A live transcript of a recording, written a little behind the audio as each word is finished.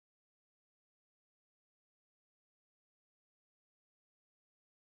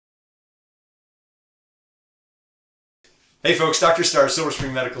Hey folks, Dr. Starr, Silver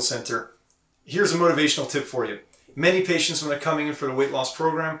Spring Medical Center. Here's a motivational tip for you. Many patients, when they're coming in for the weight loss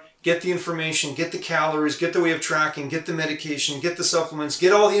program, get the information, get the calories, get the way of tracking, get the medication, get the supplements,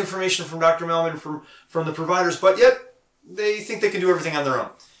 get all the information from Dr. Melvin, from the providers, but yet they think they can do everything on their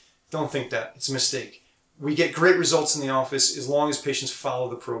own. Don't think that. It's a mistake. We get great results in the office as long as patients follow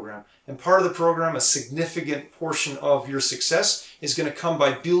the program. And part of the program, a significant portion of your success is going to come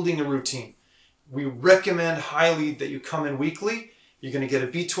by building a routine. We recommend highly that you come in weekly. You're going to get a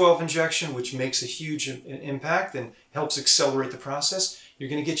B12 injection, which makes a huge impact and helps accelerate the process. You're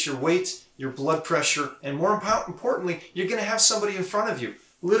going to get your weight, your blood pressure, and more importantly, you're going to have somebody in front of you,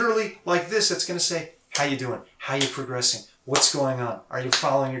 literally like this, that's going to say, how you doing? How you progressing? What's going on? Are you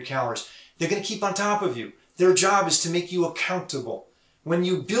following your calories? They're going to keep on top of you. Their job is to make you accountable. When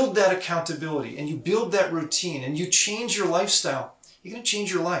you build that accountability and you build that routine and you change your lifestyle, you're going to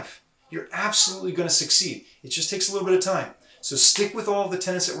change your life. You're absolutely going to succeed. It just takes a little bit of time. So stick with all of the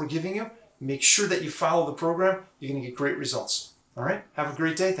tenets that we're giving you. Make sure that you follow the program. You're going to get great results. All right? Have a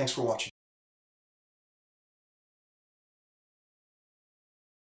great day. Thanks for watching.